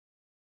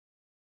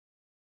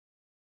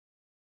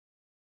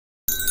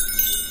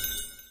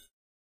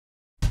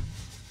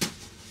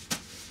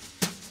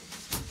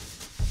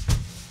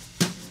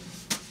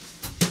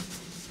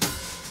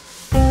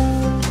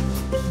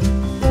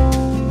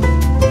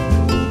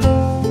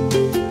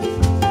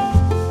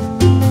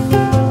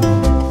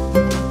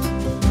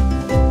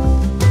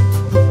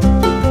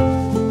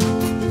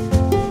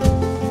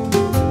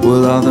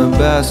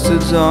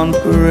bastards on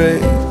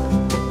parade,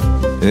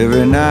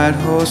 every night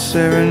horse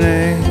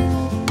serenade,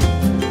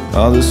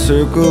 all the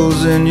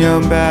circles in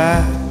your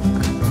back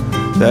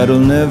that'll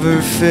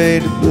never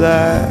fade to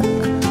black.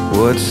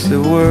 What's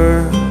the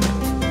word?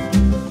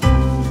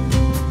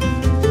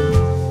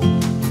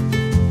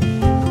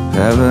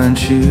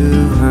 Haven't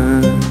you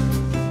heard?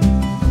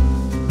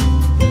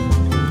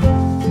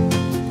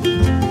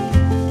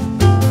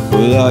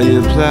 With all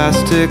your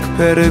plastic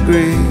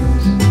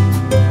pedigrees,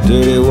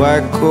 dirty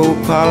white coat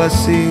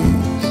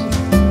policies,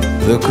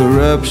 the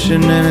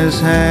corruption in his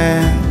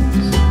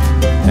hands,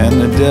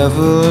 and the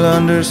devil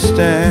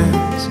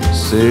understands.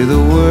 Say the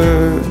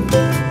word,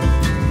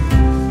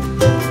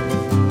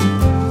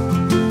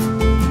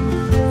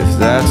 if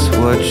that's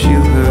what you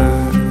heard.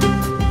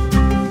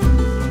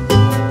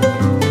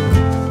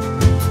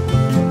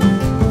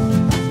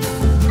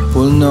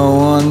 Well, no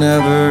one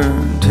ever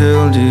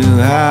told you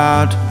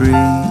how to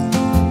breathe.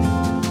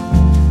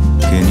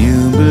 Can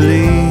you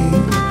believe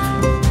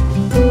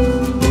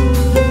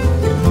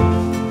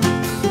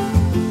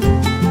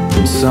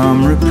in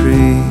some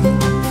reprieve?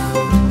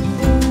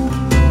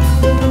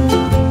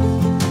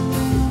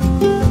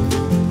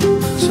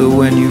 So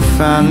when you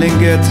finally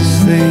get to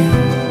sleep,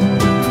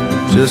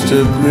 just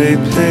a great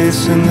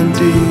place in the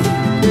deep,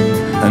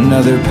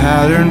 another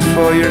pattern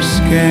for your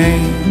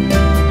skein,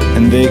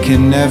 and they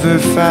can never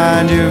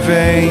find your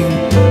vein.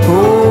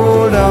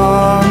 Hold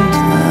on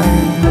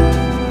tight,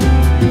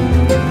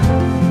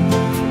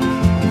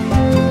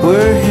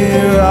 we're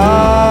here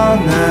all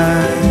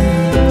night.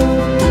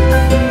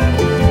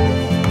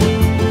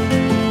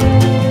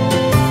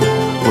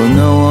 Well,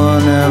 no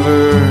one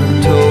ever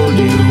told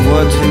you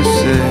what to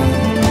say.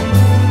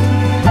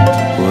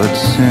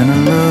 What's in a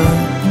look?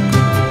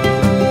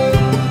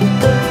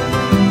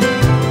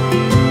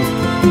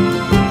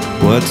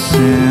 What's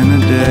in a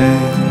day?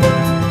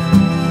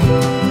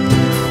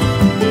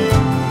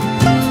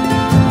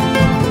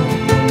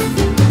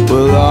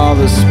 Well, all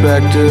the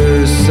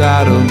specters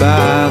sidle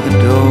by the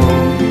door.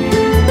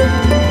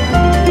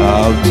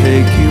 I'll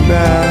take you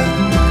back.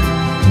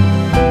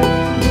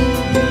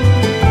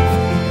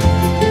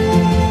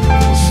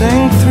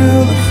 Sing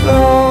through the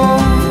floor.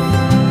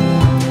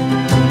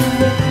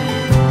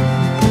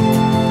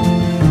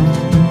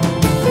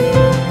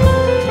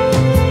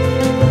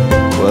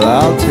 Well,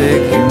 I'll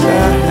take you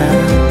back.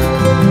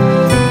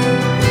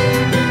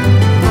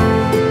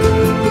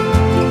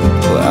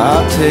 Well,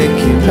 I'll take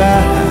you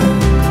back.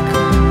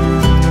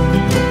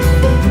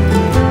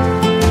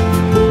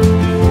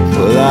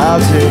 Well,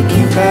 I'll take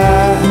you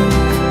back.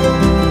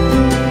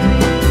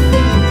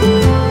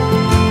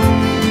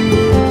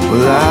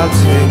 Well, I'll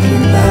take you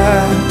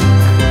back.